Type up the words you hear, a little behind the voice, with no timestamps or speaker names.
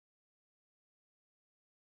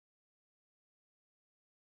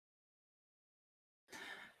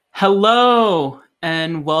Hello,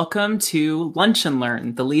 and welcome to Lunch and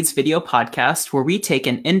Learn, the Leeds video podcast, where we take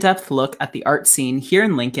an in-depth look at the art scene here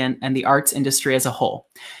in Lincoln and the arts industry as a whole.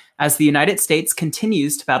 As the United States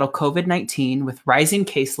continues to battle COVID-19 with rising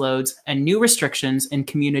caseloads and new restrictions in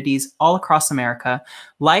communities all across America,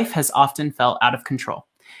 life has often felt out of control.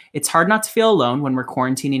 It's hard not to feel alone when we're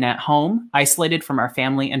quarantining at home, isolated from our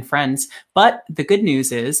family and friends. But the good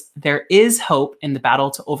news is there is hope in the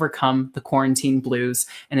battle to overcome the quarantine blues,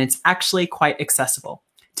 and it's actually quite accessible.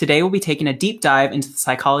 Today, we'll be taking a deep dive into the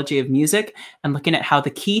psychology of music and looking at how the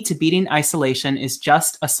key to beating isolation is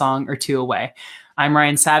just a song or two away. I'm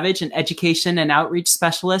Ryan Savage, an education and outreach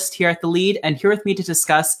specialist here at The Lead, and here with me to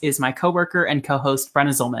discuss is my coworker and co-host, Brenna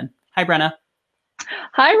Zolman. Hi, Brenna.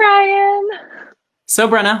 Hi, Ryan. So,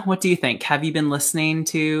 Brenna, what do you think? Have you been listening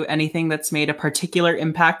to anything that's made a particular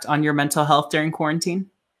impact on your mental health during quarantine?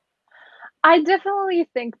 I definitely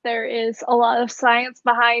think there is a lot of science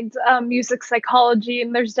behind music psychology,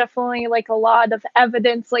 and there's definitely like a lot of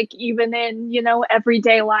evidence, like even in,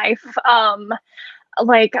 everyday life.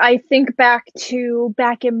 I think back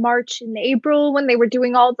in March and April when they were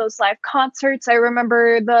doing all those live concerts. I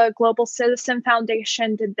remember the Global Citizen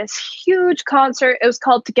Foundation did this huge concert. It was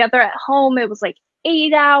called Together at Home. It was like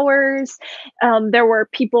 8 hours. There were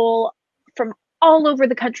people from all over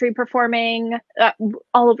the country performing,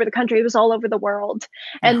 all over the country. It was all over the world.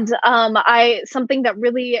 And something that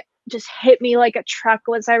really just hit me like a truck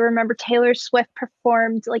was I remember Taylor Swift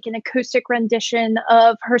performed like an acoustic rendition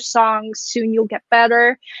of her song Soon You'll Get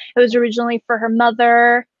Better. It was originally for her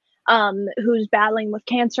mother, who's battling with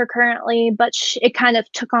cancer currently, but it kind of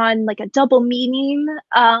took on like a double meaning,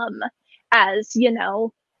 as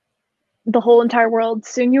the whole entire world,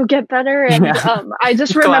 soon you'll get better. And I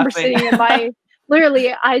just remember sitting in my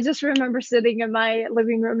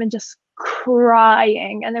living room and just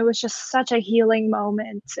crying, and it was just such a healing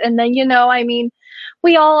moment. And then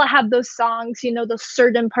we all have those songs, those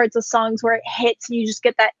certain parts of songs where it hits and you just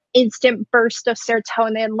get that instant burst of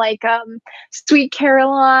serotonin, like Sweet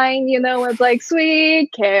Caroline, it's like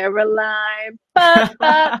Sweet Caroline, ba,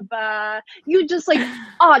 ba, ba. You just like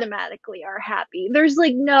automatically are happy.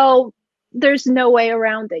 There's no way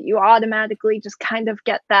around it. You automatically just kind of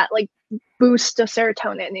get that like boost of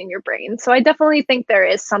serotonin in your brain. So I definitely think there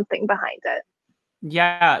is something behind it.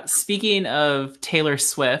 Yeah, speaking of Taylor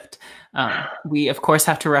Swift, we of course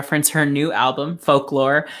have to reference her new album,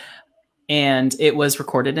 Folklore, and it was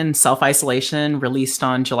recorded in self-isolation, released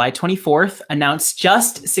on July 24th, announced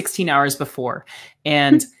just 16 hours before.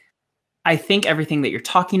 And I think everything that you're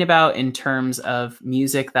talking about in terms of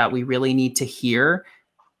music that we really need to hear,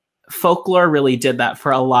 Folklore really did that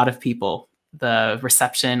for a lot of people. The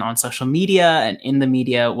reception on social media and in the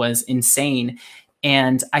media was insane.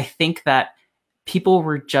 And I think that people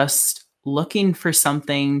were just looking for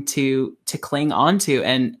something to cling on to,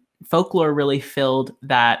 and Folklore really filled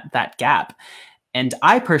that gap. And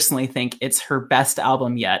I personally think it's her best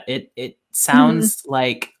album yet. It sounds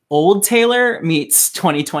like old Taylor meets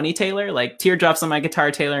 2020 Taylor, like Teardrops on My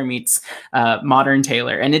Guitar Taylor meets modern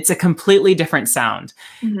Taylor, and it's a completely different sound.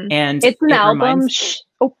 And it's an album.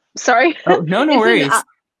 Sorry. Oh, no worries.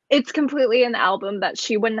 It's completely an album that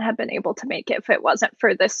she wouldn't have been able to make if it wasn't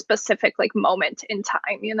for this specific like moment in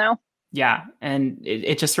time. Yeah, and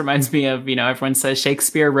it just reminds me of, everyone says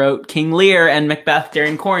Shakespeare wrote King Lear and Macbeth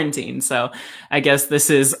during quarantine. So I guess this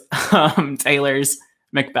is Taylor's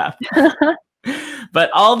Macbeth.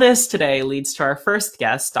 But all this today leads to our first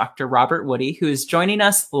guest, Dr. Robert Woody, who is joining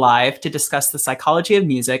us live to discuss the psychology of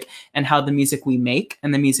music and how the music we make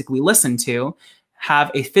and the music we listen to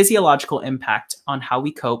have a physiological impact on how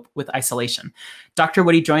we cope with isolation. Dr.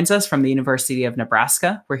 Woody joins us from the University of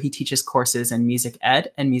Nebraska, where he teaches courses in music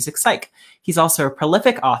ed and music psych. He's also a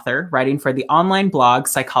prolific author, writing for the online blog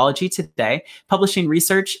Psychology Today, publishing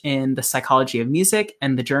research in the psychology of music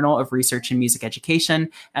and the Journal of Research in Music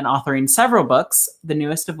Education, and authoring several books, the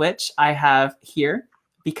newest of which I have here,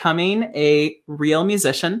 Becoming a Real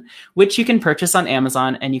Musician, which you can purchase on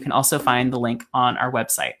Amazon, and you can also find the link on our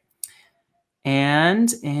website.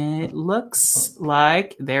 And it looks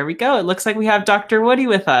like, there we go. It looks like we have Dr. Woody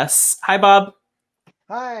with us. Hi, Bob.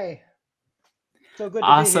 Hi. So good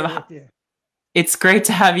to be here with you. It's great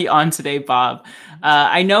to have you on today, Bob.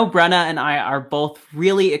 I know Brenna and I are both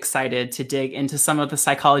really excited to dig into some of the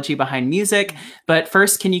psychology behind music. But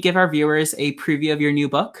first, can you give our viewers a preview of your new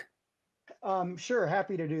book? Sure,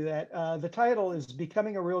 happy to do that. The title is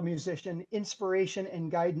Becoming a Real Musician, Inspiration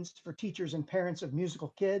and Guidance for Teachers and Parents of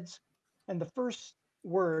Musical Kids. And the first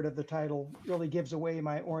word of the title really gives away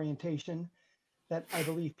my orientation, that I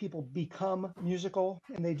believe people become musical,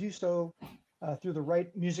 and they do so through the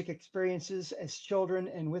right music experiences as children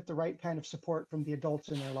and with the right kind of support from the adults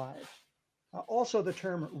in their lives. Also, the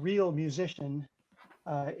term real musician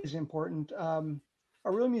is important.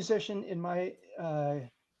 A real musician, in my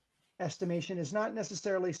estimation, is not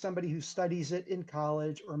necessarily somebody who studies it in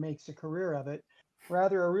college or makes a career of it.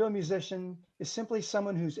 Rather, a real musician is simply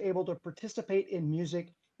someone who's able to participate in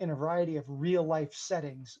music in a variety of real life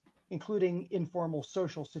settings, including informal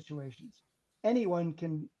social situations. Anyone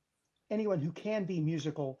can, anyone who can be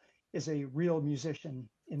musical is a real musician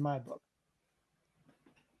in my book.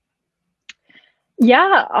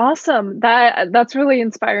 Yeah, awesome. That's really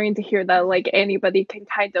inspiring to hear that like anybody can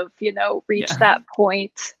kind of, you know, reach Yeah. that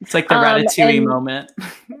point. It's like the Ratatouille moment.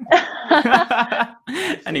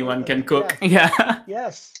 Anyone can cook. Yes. Yeah.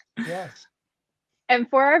 Yes. Yes. And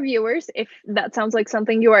for our viewers, if that sounds like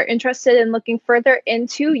something you are interested in looking further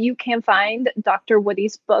into, you can find Dr.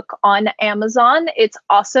 Woody's book on Amazon. It's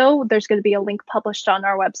also, there's going to be a link published on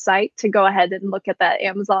our website to go ahead and look at that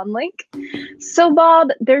Amazon link. So,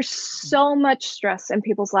 Bob, there's so much stress in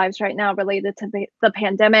people's lives right now related to the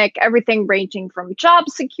pandemic, everything ranging from job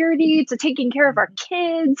security to taking care of our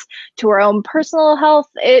kids to our own personal health.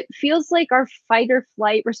 It feels like our fight or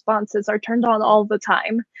flight responses are turned on all the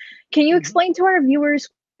time. Can you explain to our viewers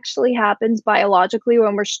what actually happens biologically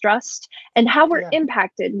when we're stressed and how we're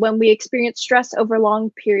impacted when we experience stress over long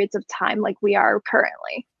periods of time like we are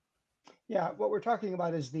currently? Yeah, what we're talking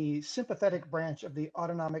about is the sympathetic branch of the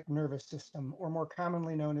autonomic nervous system, or more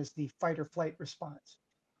commonly known as the fight or flight response.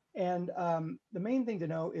 And the main thing to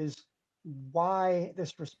know is why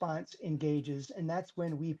this response engages, and that's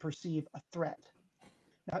when we perceive a threat.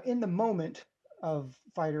 Now, in the moment of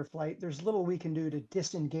fight or flight, there's little we can do to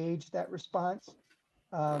disengage that response.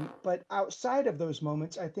 But outside of those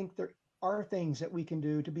moments, I think there are things that we can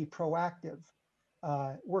do to be proactive,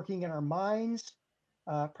 working in our minds,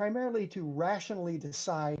 primarily to rationally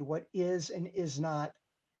decide what is and is not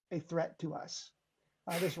a threat to us.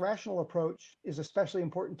 This rational approach is especially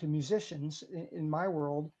important to musicians in my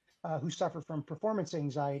world who suffer from performance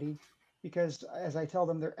anxiety, because as I tell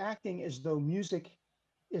them, they're acting as though music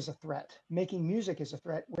is a threat. Making music is a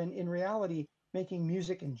threat, when in reality, making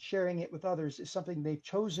music and sharing it with others is something they've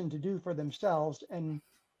chosen to do for themselves. And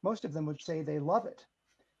most of them would say they love it.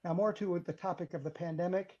 Now, more to the topic of the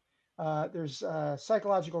pandemic, there's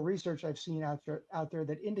psychological research I've seen out there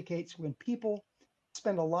that indicates when people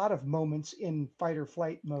spend a lot of moments in fight or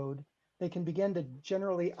flight mode, they can begin to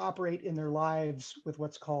generally operate in their lives with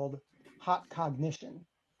what's called hot cognition.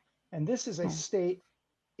 And this is a state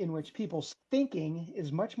in which people's thinking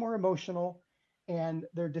is much more emotional and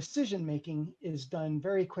their decision making is done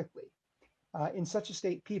very quickly. In such a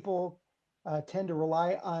state, people tend to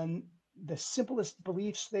rely on the simplest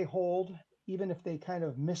beliefs they hold, even if they kind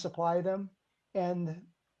of misapply them. And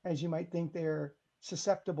as you might think, they're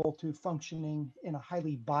susceptible to functioning in a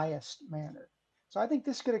highly biased manner. So I think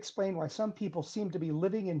this could explain why some people seem to be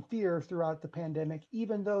living in fear throughout the pandemic,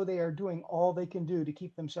 even though they are doing all they can do to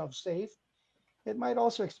keep themselves safe. It might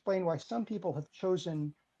also explain why some people have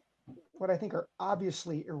chosen what I think are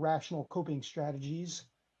obviously irrational coping strategies,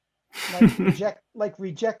 like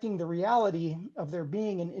rejecting the reality of there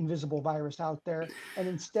being an invisible virus out there and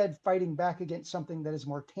instead fighting back against something that is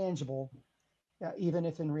more tangible, even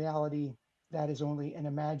if in reality that is only an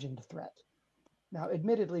imagined threat. Now,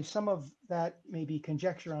 admittedly, some of that may be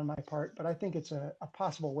conjecture on my part, but I think it's a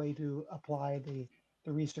possible way to apply the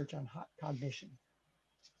research on hot cognition.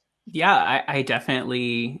 Yeah, I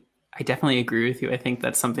definitely agree with you. I think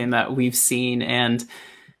that's something that we've seen, and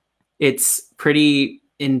it's pretty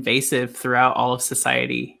invasive throughout all of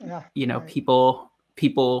society. Yeah, You know, right.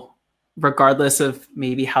 people, regardless of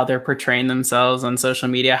maybe how they're portraying themselves on social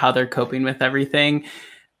media, how they're coping with everything,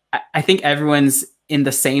 I think everyone's in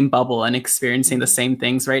the same bubble and experiencing the same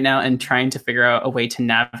things right now and trying to figure out a way to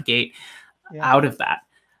navigate out of that.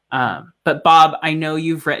 But Bob, I know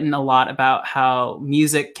you've written a lot about how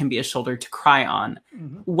music can be a shoulder to cry on.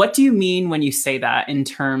 What do you mean when you say that in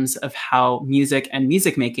terms of how music and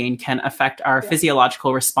music making can affect our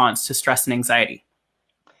physiological response to stress and anxiety?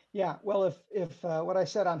 Yeah, well, if what I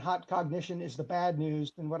said on hot cognition is the bad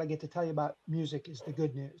news, then what I get to tell you about music is the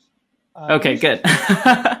good news. Okay, good.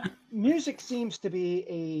 Music seems to be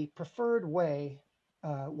a preferred way,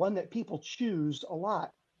 one that people choose a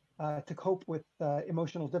lot to cope with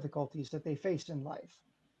emotional difficulties that they face in life.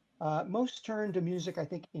 Most turn to music, I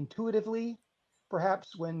think, intuitively,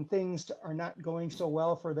 perhaps when things are not going so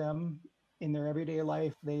well for them in their everyday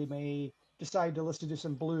life. They may decide to listen to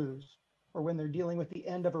some blues, or when they're dealing with the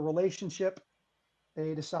end of a relationship,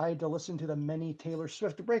 they decide to listen to the many Taylor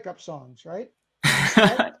Swift breakup songs, right?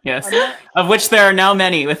 Yes, of which there are now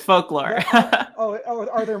many with folklore.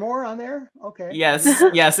 Are there more on there? Okay. Yes,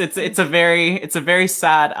 it's a very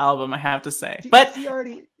sad album, I have to say. But she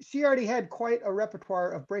already had quite a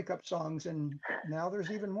repertoire of breakup songs, and now there's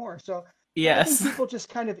even more. So I think people just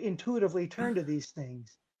kind of intuitively turn to these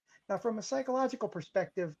things. Now, from a psychological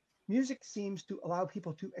perspective, music seems to allow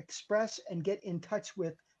people to express and get in touch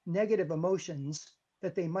with negative emotions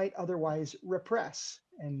that they might otherwise repress.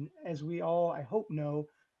 And as we all, I hope, know,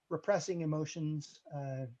 repressing emotions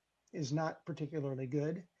is not particularly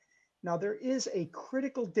good. Now, there is a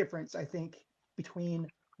critical difference, I think, between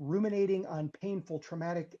ruminating on painful,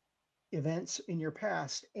 traumatic events in your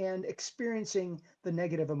past and experiencing the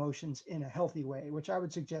negative emotions in a healthy way, which I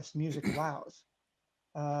would suggest music allows.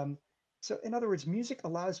 So, in other words, music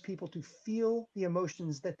allows people to feel the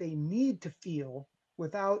emotions that they need to feel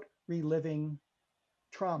without reliving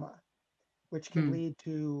trauma, which can lead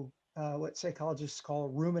to what psychologists call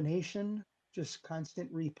rumination, just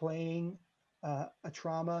constant replaying a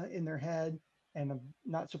trauma in their head. And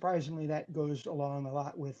not surprisingly, that goes along a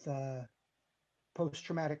lot with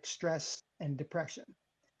post-traumatic stress and depression.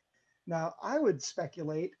 Now, I would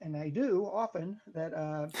speculate, and I do often, that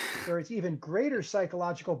there is even greater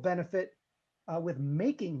psychological benefit with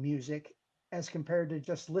making music as compared to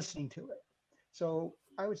just listening to it. So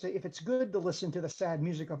I would say if it's good to listen to the sad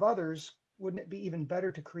music of others, wouldn't it be even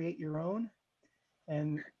better to create your own?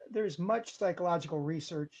 And there's much psychological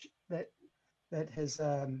research that has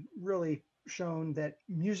really shown that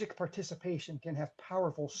music participation can have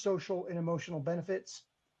powerful social and emotional benefits,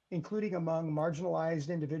 including among marginalized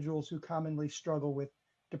individuals who commonly struggle with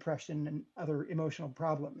depression and other emotional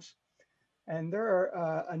problems. And there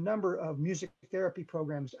are a number of music therapy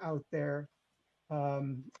programs out there,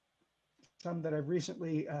 um, some that I've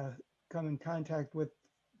recently come in contact with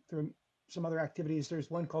through some other activities. There's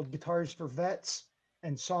one called Guitars for Vets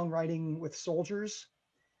and Songwriting with Soldiers.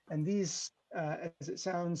 And these, as it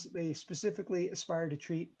sounds, they specifically aspire to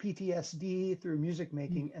treat PTSD through music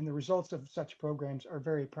making, and the results of such programs are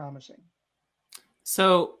very promising.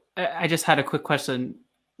 So I just had a quick question.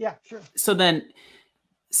 Yeah, sure. So then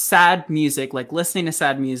sad music, like listening to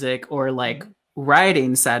sad music or like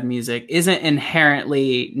writing sad music, isn't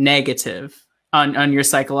inherently negative on your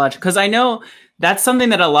psychological, because I know that's something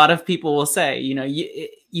that a lot of people will say. You know,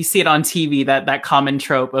 you see it on TV, that common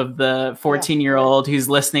trope of the 14-year-old who's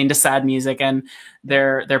listening to sad music and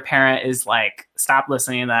their parent is like, stop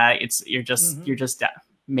listening to that. You're just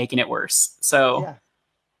making it worse. So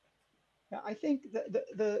yeah, I think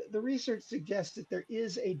the research suggests that there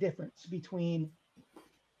is a difference between,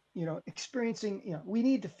 you know, experiencing, you know, we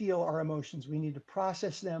need to feel our emotions, we need to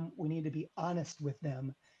process them, we need to be honest with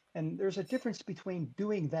them. And there's a difference between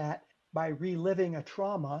doing that by reliving a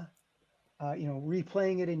trauma, you know,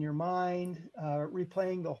 replaying it in your mind,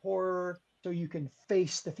 replaying the horror so you can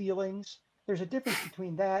face the feelings. There's a difference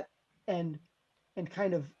between that and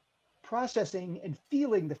kind of processing and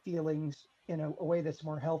feeling the feelings in a way that's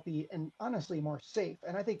more healthy and honestly more safe.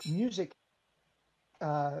 And I think music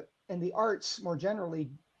and the arts more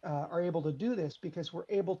generally are able to do this because we're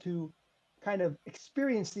able to kind of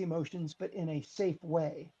experience the emotions, but in a safe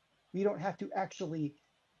way. We don't have to actually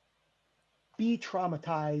be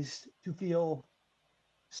traumatized to feel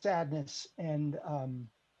sadness and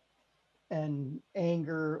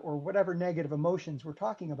anger or whatever negative emotions we're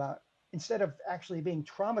talking about. Instead of actually being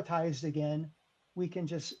traumatized again, we can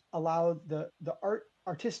just allow the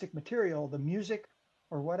artistic material, the music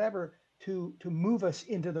or whatever, to move us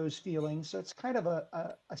into those feelings. So it's kind of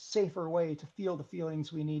a safer way to feel the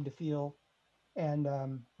feelings we need to feel. And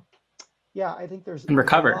yeah, I think there's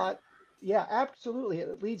recover. A lot. Yeah, absolutely.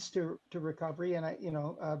 It leads to recovery. And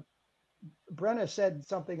Brenna said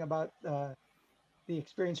something about the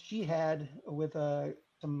experience she had with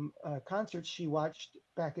some concerts she watched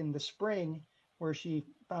back in the spring, where she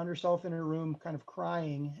found herself in her room kind of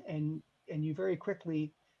crying, and you very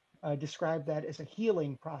quickly described that as a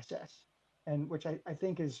healing process, and which I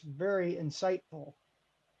think is very insightful,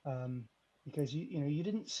 because you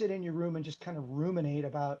didn't sit in your room and just kind of ruminate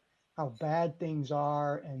about how bad things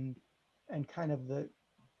are and kind of the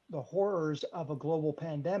horrors of a global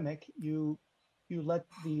pandemic. You let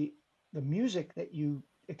the music that you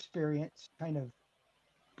experience kind of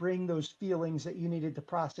bring those feelings that you needed to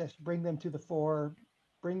process, bring them to the fore,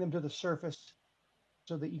 bring them to the surface,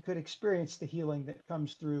 so that you could experience the healing that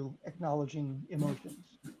comes through acknowledging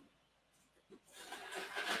emotions.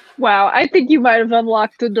 Wow, I think you might have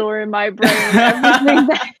unlocked the door in my brain.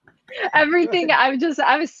 Everything. I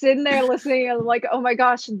was sitting there listening and like, oh my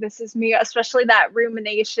gosh, this is me, especially that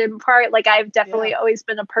rumination part. Like I've definitely always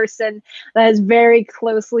been a person that has very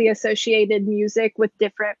closely associated music with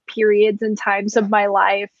different periods and times of my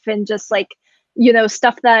life and just like,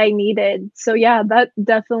 stuff that I needed. So yeah, that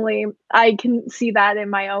definitely, I can see that in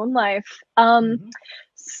my own life.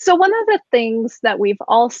 So one of the things that we've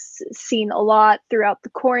all seen a lot throughout the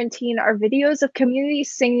quarantine are videos of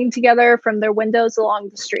communities singing together from their windows along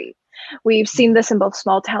the street. We've seen this in both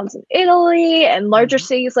small towns in Italy and larger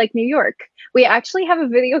cities like New York. We actually have a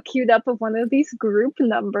video queued up of one of these group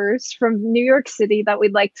numbers from New York City that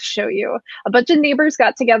we'd like to show you. A bunch of neighbors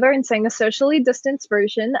got together and sang a socially distanced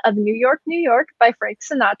version of New York, New York by Frank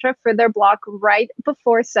Sinatra for their block right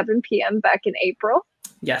before 7 p.m. back in April.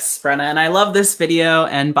 Yes, Brenna, and I love this video,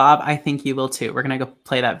 and Bob, I think you will too. We're going to go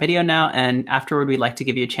play that video now, and afterward, we'd like to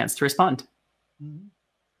give you a chance to respond.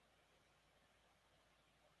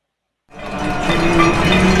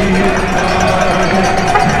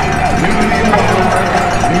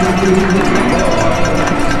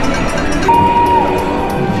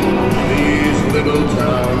 These little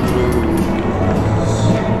town blues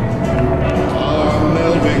are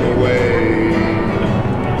melting away.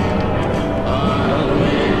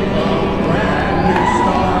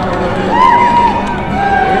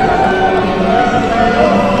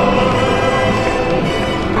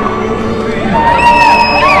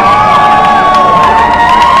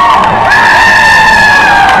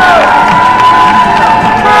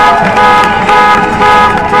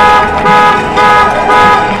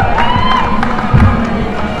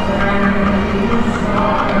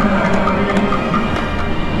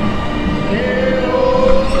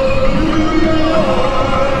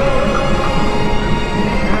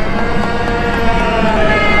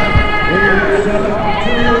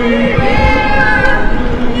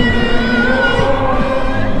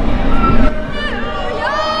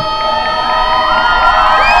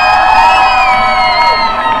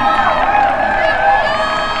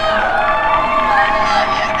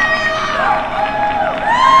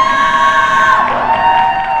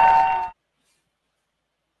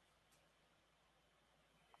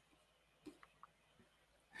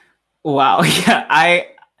 Wow, yeah,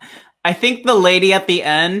 I think the lady at the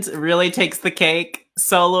end really takes the cake.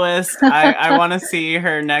 Soloist, I want to see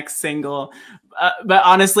her next single. But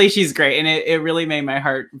honestly, she's great, and it really made my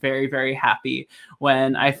heart very, very happy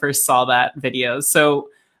when I first saw that video. So,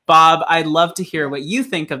 Bob, I'd love to hear what you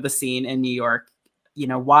think of the scene in New York.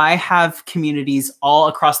 Why have communities all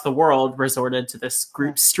across the world resorted to this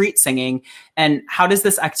group street singing, and how does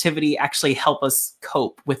this activity actually help us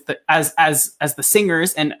cope with as the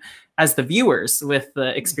singers and as the viewers with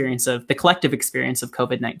the experience of the collective experience of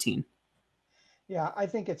COVID-19? Yeah, I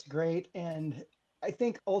think it's great. And I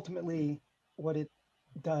think ultimately what it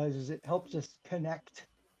does is it helps us connect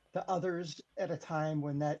to others at a time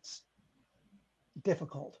when that's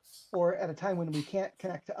difficult, or at a time when we can't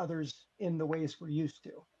connect to others in the ways we're used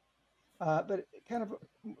to. But kind of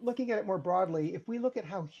looking at it more broadly, if we look at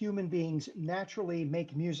how human beings naturally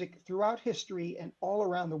make music throughout history and all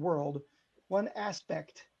around the world, one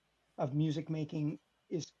aspect of music making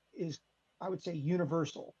is I would say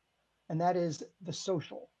universal, and that is the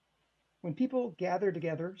social. When people gather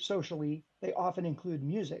together socially, they often include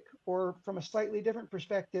music, or from a slightly different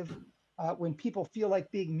perspective, when people feel like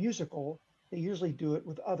being musical, they usually do it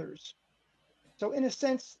with others. So in a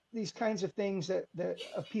sense, these kinds of things that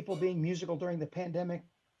of people being musical during the pandemic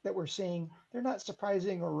that we're seeing, they're not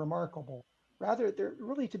surprising or remarkable. Rather, they're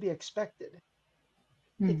really to be expected.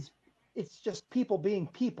 It's it's just people being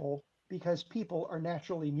people because people are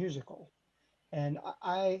naturally musical. And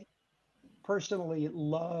I personally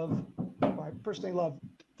love I personally love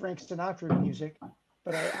Frank Sinatra music,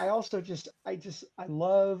 but I also I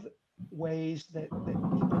love ways that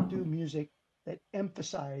people do music that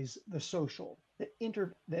emphasize the social, that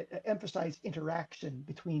emphasize interaction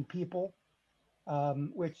between people,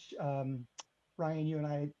 which Ryan, you and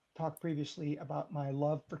I talked previously about my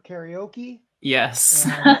love for karaoke. Yes.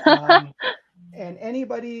 And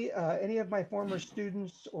anybody, any of my former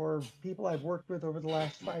students or people I've worked with over the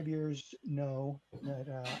last 5 years know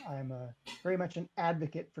that I'm very much an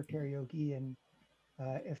advocate for karaoke. And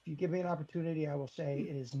if you give me an opportunity, I will say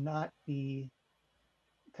it is not the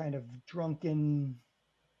kind of drunken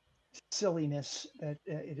silliness that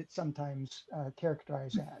it sometimes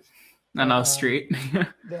characterized as. On our street.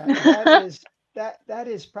 That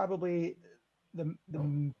is probably the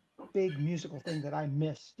big musical thing that I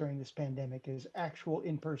miss during this pandemic is actual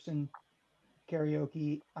in-person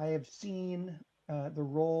karaoke. I have seen the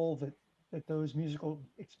role that those musical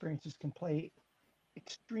experiences can play,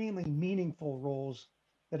 extremely meaningful roles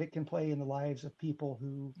that it can play in the lives of people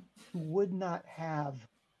who would not have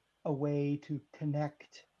a way to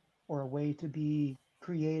connect or a way to be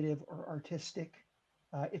creative or artistic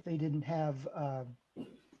if they didn't have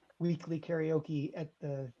weekly karaoke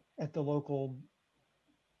at the local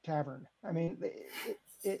tavern. I mean,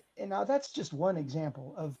 and now that's just one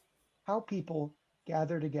example of how people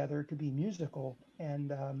gather together to be musical.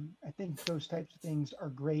 And I think those types of things are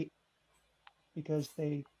great because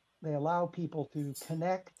they allow people to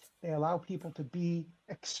connect, they allow people to be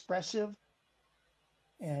expressive.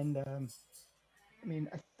 And I mean,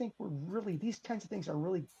 I think these kinds of things are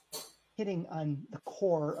really hitting on the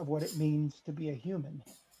core of what it means to be a human.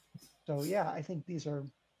 So yeah, I think these are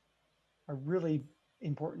really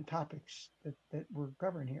important topics that we're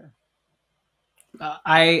covering here.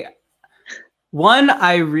 I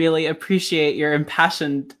really appreciate your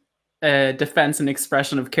impassioned defense and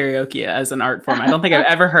expression of karaoke as an art form. I don't think I've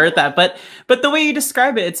ever heard that, but the way you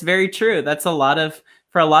describe it, it's very true. That's for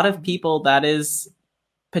a lot of people, that is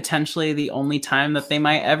potentially the only time that they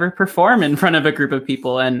might ever perform in front of a group of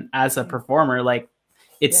people. And as a performer, like,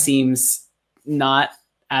 it seems not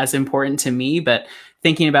as important to me, but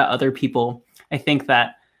thinking about other people, I think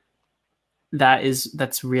that's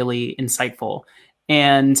really insightful.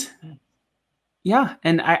 And yeah,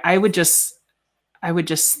 and I would just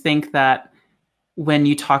think that when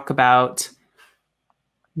you talk about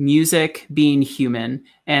music being human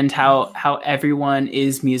and how everyone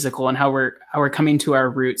is musical and how we're coming to our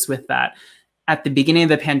roots with that. At the beginning of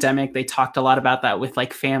the pandemic, they talked a lot about that with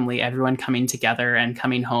like family, everyone coming together and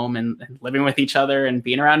coming home and living with each other and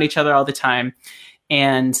being around each other all the time.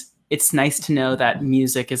 And it's nice to know that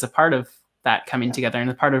music is a part of that coming together and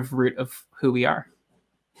a part of root of who we are.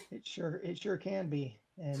 It sure can be.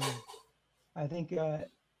 And I think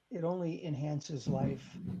it only enhances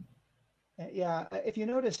life. Yeah, if you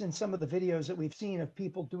notice in some of the videos that we've seen of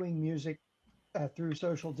people doing music through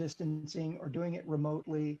social distancing or doing it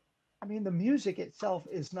remotely, I mean, the music itself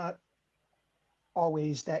is not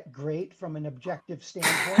always that great from an objective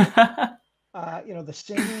standpoint. The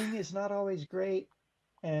singing is not always great.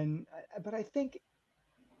 But I think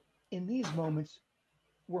in these moments,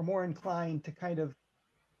 we're more inclined to kind of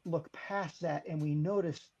look past that, and we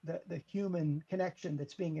notice the human connection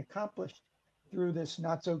that's being accomplished through this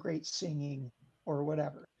not so great singing or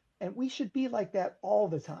whatever. And we should be like that all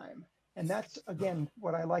the time. And that's, again,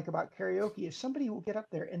 what I like about karaoke is somebody will get up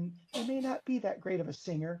there and they may not be that great of a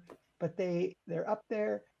singer, but they're up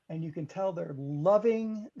there and you can tell they're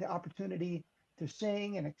loving the opportunity to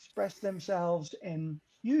sing and express themselves. And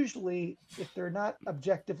usually if they're not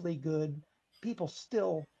objectively good, people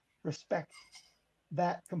still respect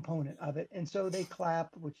that component of it. And so they clap,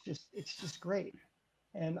 it's just great.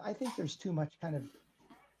 And I think there's too much kind of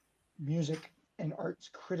music and arts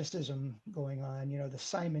criticism going on, the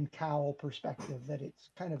Simon Cowell perspective, that it's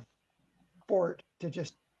kind of sport to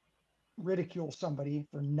just ridicule somebody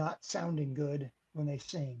for not sounding good when they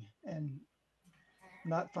sing, and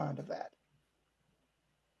not fond of that.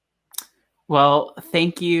 Well,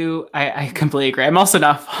 thank you. I completely agree. I'm also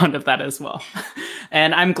not fond of that as well.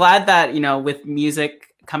 And I'm glad that, with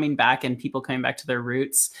music coming back and people coming back to their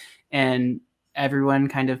roots and everyone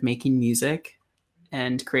kind of making music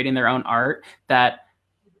and creating their own art, that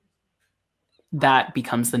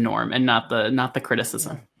becomes the norm and not the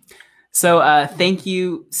criticism. Yeah. So thank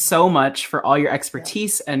you so much for all your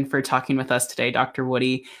expertise and for talking with us today, Dr.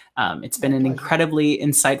 Woody. It's been an incredibly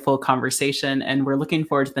insightful conversation, and we're looking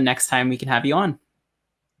forward to the next time we can have you on.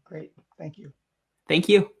 Great. Thank you. Thank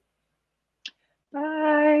you.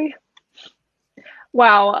 Bye.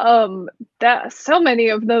 Wow. That so many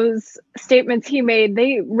of those statements he made,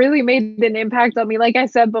 they really made an impact on me. Like I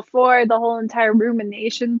said before, the whole entire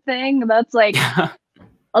rumination thing, that's like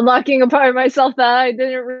unlocking a part of myself that I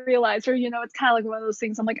didn't realize, or, it's kind of like one of those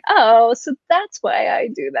things. I'm like, oh, so that's why I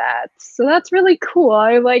do that. So that's really cool.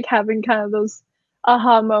 I like having kind of those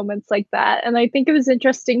aha moments like that. And I think it was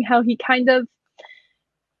interesting how he kind of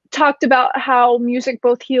talked about how music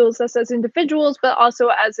both heals us as individuals, but also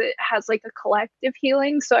as it has like a collective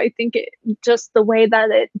healing. So I think just the way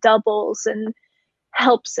that it doubles and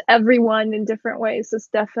helps everyone in different ways is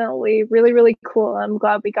definitely really, really cool. I'm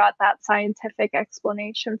glad we got that scientific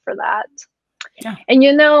explanation for that. Yeah.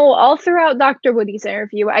 And all throughout Dr. Woody's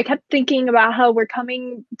interview, I kept thinking about how we're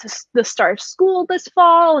coming to the start of school this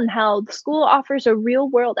fall and how the school offers a real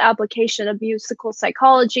world application of musical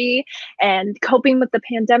psychology and coping with the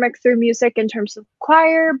pandemic through music in terms of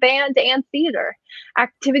choir, band, and theater.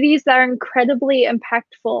 Activities that are incredibly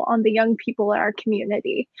impactful on the young people in our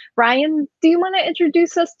community. Ryan, do you want to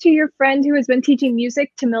introduce us to your friend who has been teaching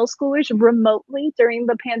music to middle schoolers remotely during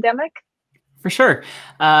the pandemic? For sure.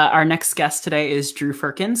 Our next guest today is Drew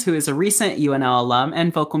Firkins, who is a recent UNL alum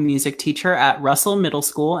and vocal music teacher at Russell Middle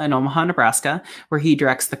School in Omaha, Nebraska, where he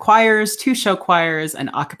directs the choirs, 2 show choirs,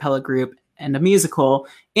 an a cappella group, and a musical,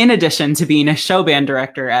 in addition to being a show band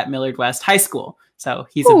director at Millard West High School. So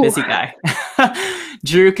he's a busy guy.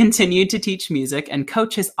 Drew continued to teach music and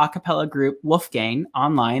coach his a cappella group Wolfgang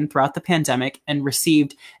online throughout the pandemic and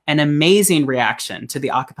received an amazing reaction to the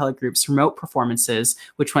a cappella group's remote performances,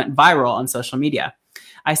 which went viral on social media.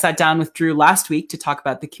 I sat down with Drew last week to talk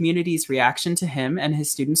about the community's reaction to him and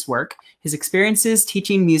his students' work, his experiences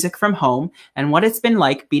teaching music from home, and what it's been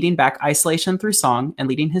like beating back isolation through song and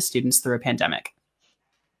leading his students through a pandemic.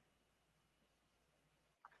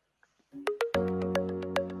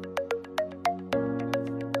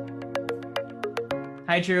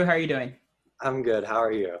 Hi, Drew. How are you doing? I'm good. How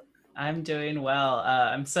are you? I'm doing well.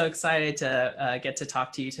 I'm so excited to get to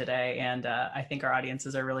talk to you today, and I think our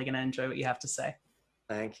audiences are really going to enjoy what you have to say.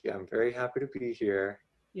 Thank you. I'm very happy to be here.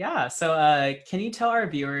 Yeah. So can you tell our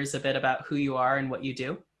viewers a bit about who you are and what you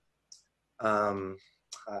do?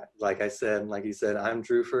 Like you said, I'm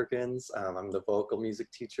Drew Firkins. I'm the vocal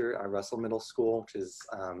music teacher at Russell Middle School, which is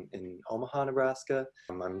in Omaha, Nebraska.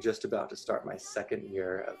 I'm just about to start my 2nd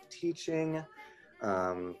year of teaching.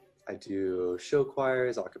 I do show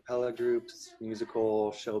choirs, a cappella groups,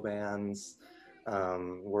 musical, show bands,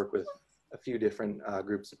 work with a few different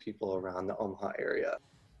groups of people around the Omaha area.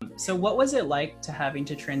 So what was it like to having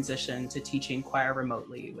to transition to teaching choir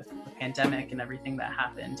remotely with the pandemic and everything that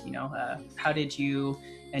happened? You know, how did you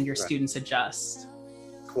and your students adjust?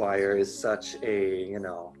 Choir is such a,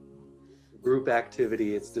 group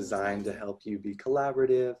activity. It's designed to help you be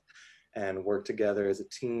collaborative and work together as a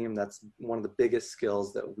team. That's one of the biggest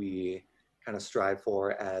skills that we kind of strive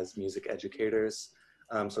for as music educators.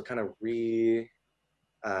 So kind of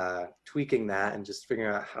tweaking that and just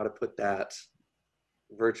figuring out how to put that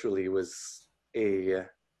virtually was a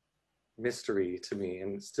mystery to me,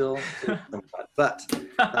 and still somewhat. But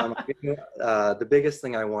the biggest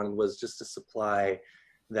thing I wanted was just to supply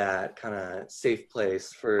that kind of safe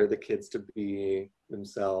place for the kids to be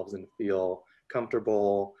themselves and feel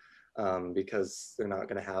comfortable, because they're not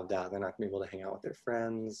going to have that. They're not going to be able to hang out with their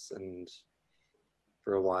friends and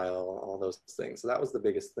for a while, all those things. So that was the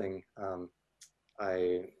biggest thing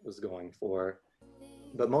I was going for.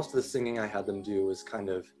 But most of the singing I had them do was kind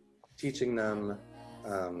of teaching them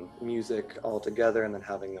music all together and then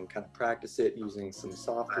having them kind of practice it using some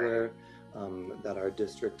software that our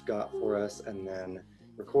district got for us, and then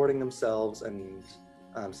recording themselves and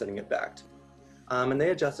sending it back. And they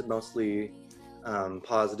adjusted mostly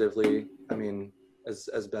positively. I mean,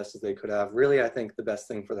 as best as they could have. Really, I think the best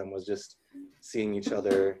thing for them was just seeing each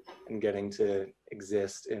other and getting to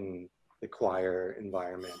exist in the choir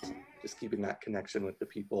environment, just keeping that connection with the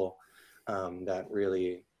people that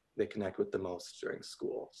really they connect with the most during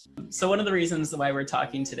school. So one of the reasons why we're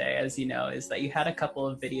talking today, as you know, is that you had a couple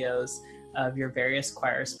of videos of your various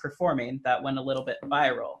choirs performing that went a little bit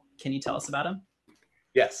viral. Can you tell us about them?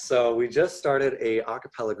 Yes, so we just started a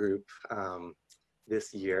cappella group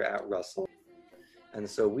this year at Russell. And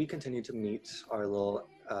so we continue to meet our little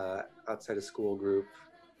outside of school group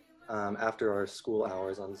after our school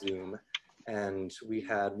hours on Zoom. And we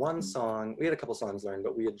had a couple songs learned,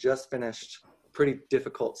 but we had just finished a pretty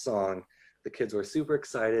difficult song. The kids were super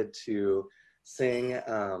excited to sing.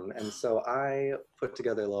 And so I put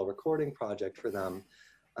together a little recording project for them.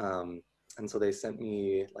 And so they sent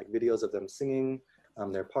me like videos of them singing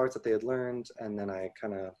their parts that they had learned. And then I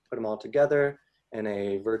kind of put them all together in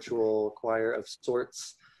a virtual choir of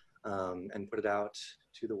sorts and put it out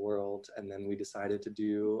to the world. And then we decided to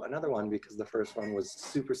do another one because the first one was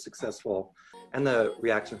super successful and the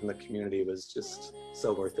reaction from the community was just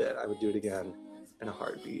so worth it. I would do it again in a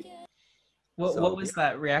heartbeat. What was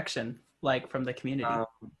that reaction like from the community?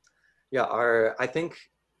 I think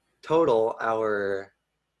total our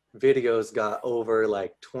videos got over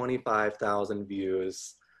like 25,000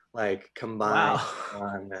 views, like combined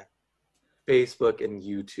on Facebook and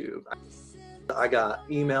YouTube. I got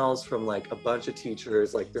emails from like a bunch of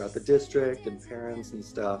teachers like throughout the district and parents and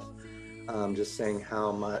stuff, just saying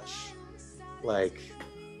how much like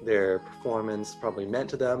their performance probably meant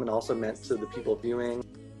to them and also meant to the people viewing.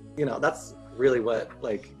 That's really what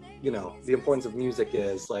the importance of music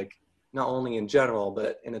is, like not only in general,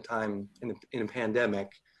 but in a time in a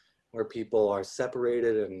pandemic where people are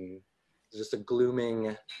separated and there's just a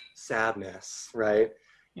glooming sadness, right?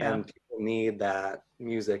 Yeah. And people need that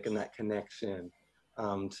music and that connection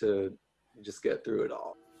to just get through it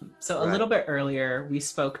all. So a little bit earlier, we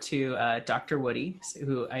spoke to Dr. Woody,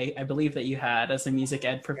 who I believe that you had as a music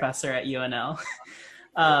ed professor at UNL.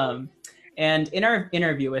 And in our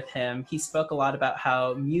interview with him, he spoke a lot about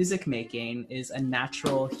how music making is a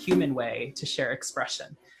natural human way to share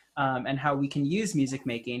expression, and how we can use music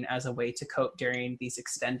making as a way to cope during these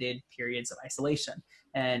extended periods of isolation.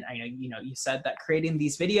 And I know, you said that creating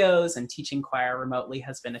these videos and teaching choir remotely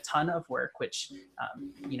has been a ton of work, which,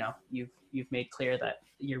 you've made clear that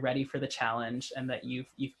you're ready for the challenge and that you've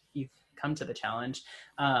come to the challenge.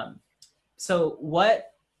 So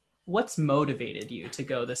what's motivated you to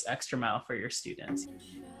go this extra mile for your students?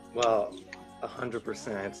 Well,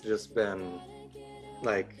 100%. It's just been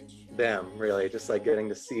like them, really, just like getting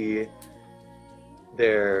to see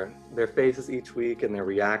their faces each week and their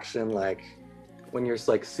reaction. Like when you're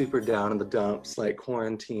like super down in the dumps, like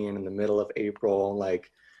quarantine in the middle of April, like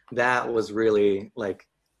that was really like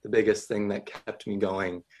the biggest thing that kept me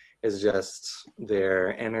going, is just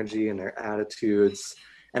their energy and their attitudes.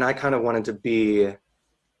 And I kind of wanted to be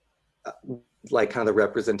like kind of the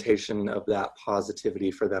representation of that positivity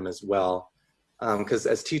for them as well. Because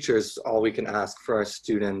as teachers, all we can ask for our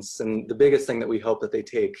students, and the biggest thing that we hope that they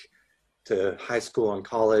take to high school and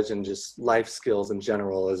college and just life skills in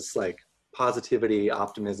general, is like positivity,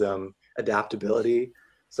 optimism, adaptability.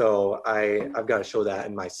 So I've got to show that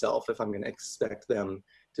in myself if I'm going to expect them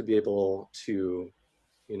to be able to,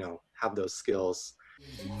 have those skills.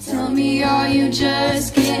 Tell me, are you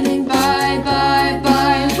just getting by?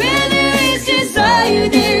 Where there is desire,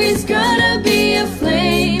 there is gonna be a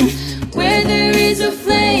flame. Where there is a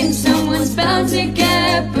flame, someone's bound to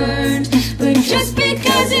get burned. But just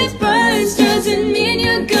because it burns doesn't mean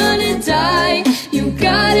you're gonna die. You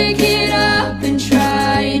gotta get up and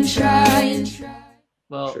try and try and try.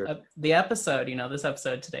 Well, Sure. The episode, this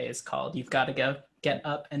episode today is called "You've Got to Get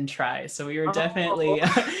Up and Try." So we were definitely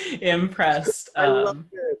impressed. I love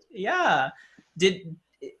it. Yeah.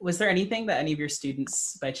 Was there anything that any of your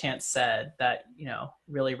students by chance said that,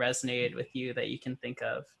 really resonated with you that you can think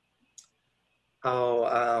of? Oh,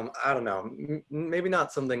 I don't know. Maybe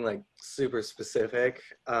not something like super specific,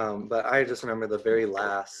 but I just remember the very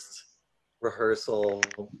last rehearsal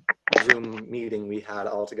Zoom meeting we had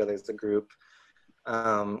all together as a group.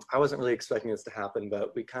 I wasn't really expecting this to happen,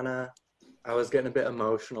 but I was getting a bit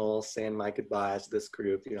emotional saying my goodbyes to this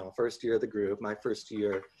group, first year of the group, my first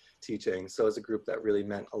year teaching. So it was a group that really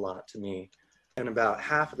meant a lot to me. And about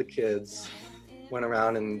half of the kids went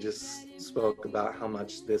around and just spoke about how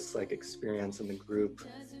much this like experience in the group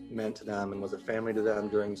meant to them and was a family to them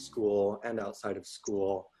during school and outside of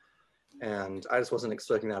school. And I just wasn't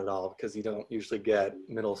expecting that at all, because you don't usually get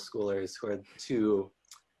middle schoolers who are too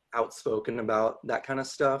outspoken about that kind of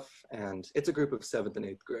stuff. And it's a group of 7th and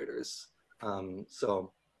 8th graders.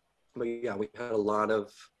 But yeah, we had a lot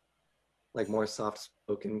of like more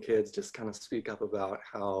soft-spoken kids just kind of speak up about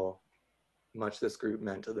how much this group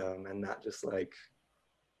meant to them, and that just like,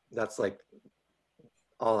 that's like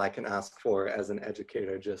all I can ask for as an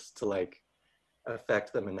educator, just to like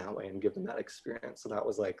affect them in that way and give them that experience. So that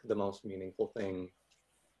was like the most meaningful thing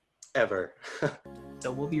ever.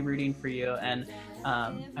 So we'll be rooting for you, and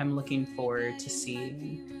I'm looking forward to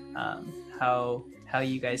seeing how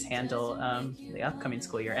you guys handle the upcoming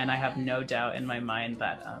school year. And I have no doubt in my mind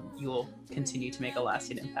that you will continue to make a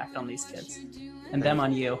lasting impact on these kids and them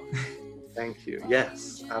on you. Thank you.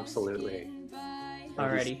 Yes, absolutely.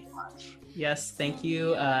 Alrighty. Yes, thank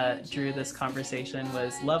you, Drew. This conversation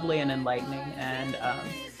was lovely and enlightening, and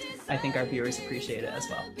I think our viewers appreciate it as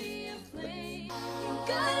well.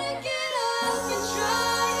 Gotta get up and try.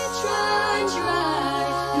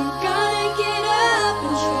 You gotta get up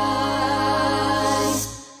and try.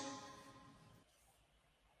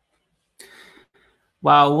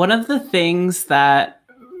 Wow, one of the things that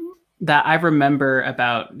I remember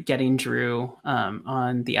about getting Drew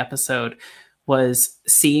on the episode was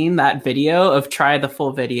seeing that video of Try, the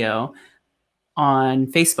full video, on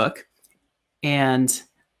Facebook, and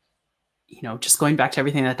just going back to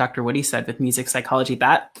everything that Dr. Woody said with music psychology,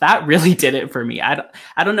 that really did it for me. I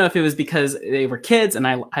don't know if it was because they were kids, and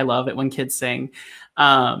I love it when kids sing,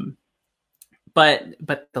 but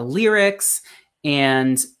the lyrics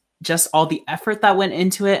and just all the effort that went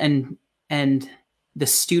into it, and the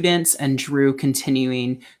students and Drew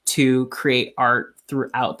continuing to create art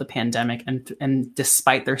throughout the pandemic and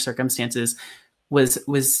despite their circumstances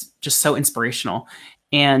was just so inspirational.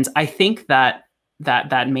 And I think that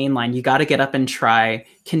main line, you got to get up and try,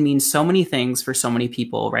 can mean so many things for so many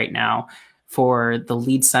people right now. For the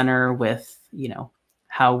Lead Center with,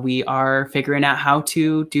 how we are figuring out how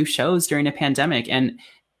to do shows during a pandemic and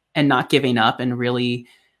not giving up and really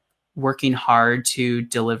working hard to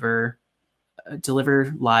deliver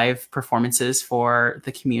live performances for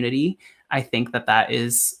the community. I think that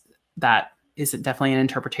is is definitely an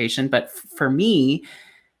interpretation. But for me,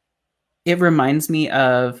 it reminds me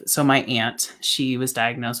of, so my aunt, she was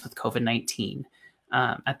diagnosed with COVID-19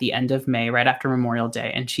 at the end of May, right after Memorial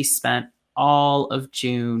Day. And she spent all of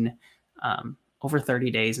June, over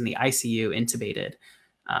 30 days in the ICU, intubated.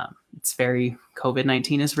 It's very,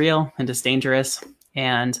 COVID-19 is real and it's dangerous.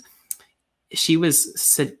 And she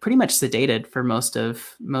was pretty much sedated for most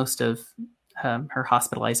of her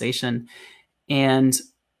hospitalization. And,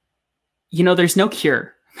 you know, there's no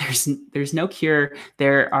cure. There's no cure.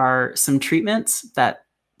 There are some treatments that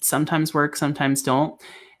sometimes work, sometimes don't.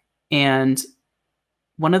 And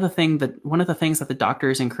one of the things that the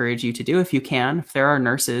doctors encourage you to do, if you can, if there are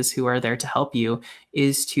nurses who are there to help you,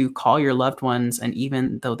 is to call your loved ones. And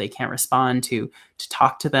even though they can't respond, to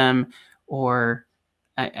talk to them. Or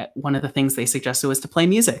one of the things they suggested was to play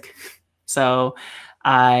music. So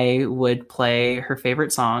I would play her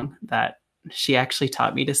favorite song that she actually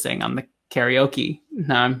taught me to sing on the karaoke.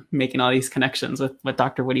 Now I'm making all these connections with what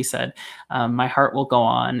Dr. Woody said. My Heart Will Go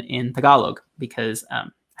On in Tagalog, because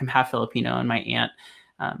I'm half Filipino and my aunt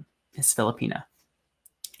is Filipina.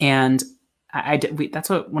 And that's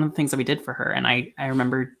one of the things that we did for her. And I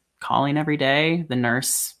remember calling every day, the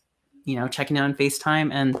nurse, you know, checking in on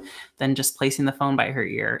FaceTime, and then just placing the phone by her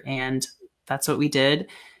ear. And that's what we did.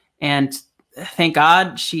 And thank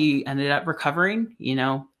God she ended up recovering, you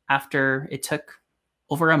know, after it took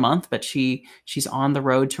over a month, but she's on the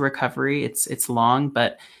road to recovery. It's long,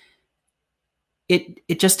 but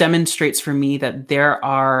it just demonstrates for me that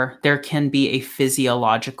there can be a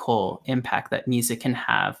physiological impact that music can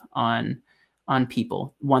have on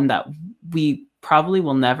people. One that we probably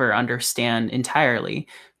will never understand entirely,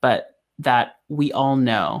 but that we all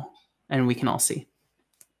know and we can all see.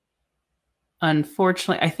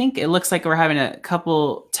 Unfortunately, I think it looks like we're having a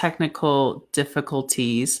couple technical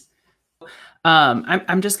difficulties.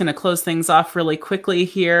 I'm just going to close things off really quickly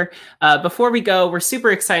here. Before we go, we're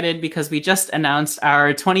super excited because we just announced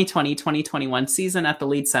our 2020-2021 season at the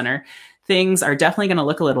Lead Center. Things are definitely going to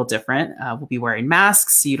look a little different. We'll be wearing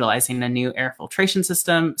masks, utilizing a new air filtration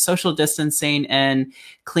system, social distancing, and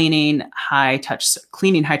cleaning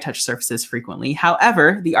high-touch surfaces frequently.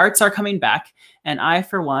 However, the arts are coming back, and I,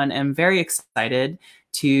 for one, am very excited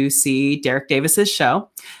to see Derek Davis's show,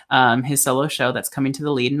 his solo show that's coming to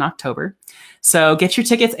the Lead in October. So get your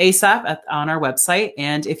tickets ASAP on our website.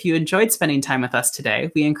 And if you enjoyed spending time with us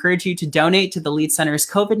today, we encourage you to donate to the Lead Center's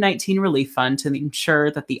COVID-19 Relief Fund to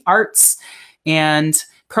ensure that the arts and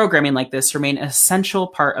programming like this remain an essential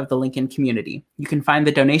part of the Lincoln community. You can find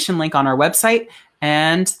the donation link on our website.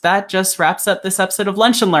 And that just wraps up this episode of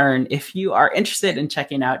Lunch and Learn. If you are interested in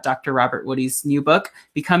checking out Dr. Robert Woody's new book,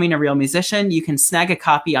 Becoming a Real Musician, you can snag a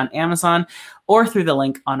copy on Amazon or through the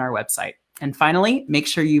link on our website. And finally, make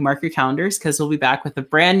sure you mark your calendars because we'll be back with a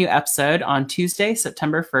brand new episode on Tuesday,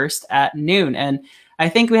 September 1st at noon. And I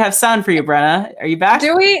think we have sound for you, Brenna. Are you back?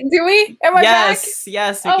 Do we? Am I back?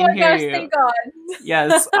 Yes, we can hear you. Thank God.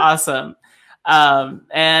 Yes, awesome.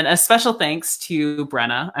 And a special thanks to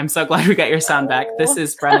Brenna. I'm so glad we got your sound back. This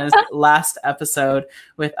is Brenna's last episode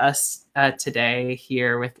with us today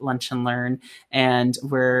here with Lunch and Learn. And we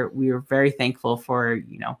were very thankful for,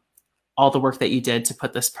 you know, all the work that you did to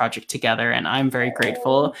put this project together. And I'm very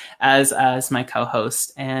grateful as my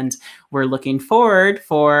co-host. And we're looking forward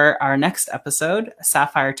for our next episode.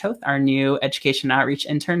 Sapphire Toth, our new education outreach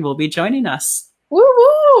intern, will be joining us. Woo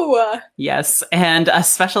woo! Yes, and a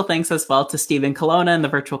special thanks as well to Stephen Colonna in the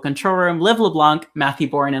virtual control room, Liv LeBlanc, Matthew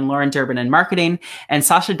Bourne and Lauren Durbin in marketing, and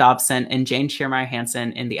Sasha Dobson and Jane Schiermeyer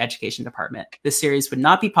Hansen in the education department. This series would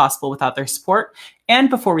not be possible without their support. And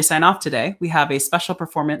before we sign off today, we have a special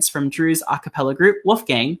performance from Drew's a cappella group,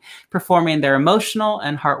 Wolfgang, performing their emotional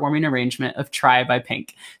and heartwarming arrangement of Try by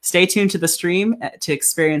Pink. Stay tuned to the stream to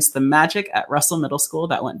experience the magic at Russell Middle School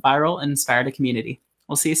that went viral and inspired a community.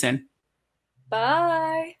 We'll see you soon.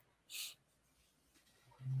 Bye.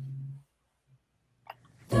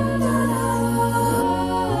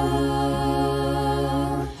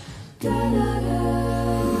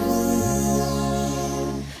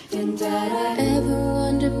 Ever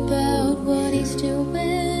wonder about what he's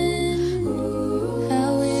doing?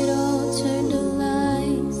 How it all turned to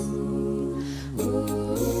lies?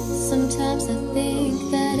 Sometimes I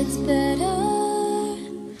think that it's better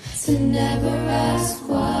to never ask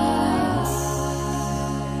why.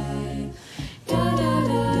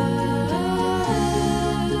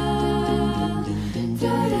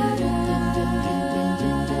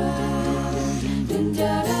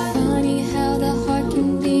 Funny how the heart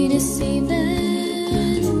can be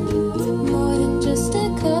deceiving more than just a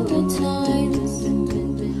couple times.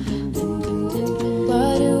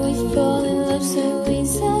 Why do we fall in love so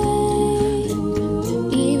easy?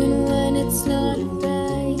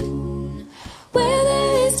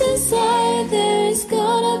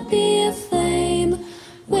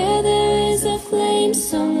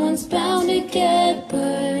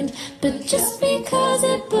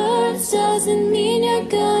 doesn't mean you're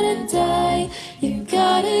gonna die. You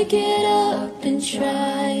gotta get up and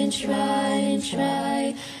try and try and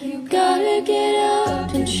try. You gotta get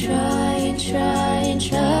up and try and try and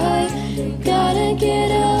try. You gotta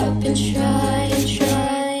get up and try and try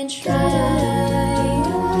and try.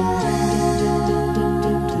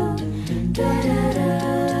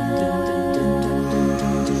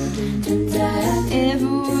 Ever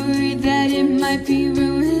worried that it might be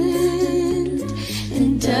ruined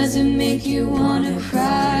and doesn't make you wanna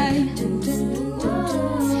cry?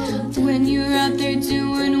 When you're out there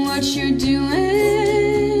doing what you're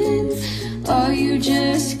doing, are you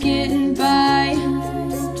just getting by?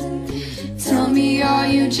 Tell me, are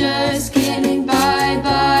you just getting by?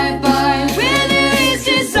 Where there is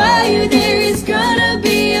desire, there is gonna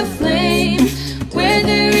be a flame. Where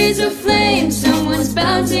there is a flame, someone's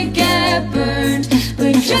bound to get burned.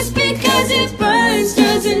 But just because it burns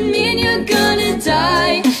doesn't mean you're gonna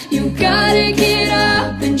die. You gotta get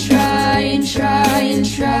up and try and try and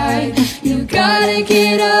try. You gotta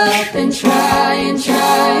get up and try and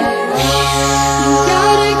try. You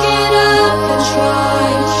gotta get up and try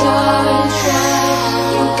and try and try.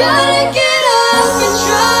 You gotta get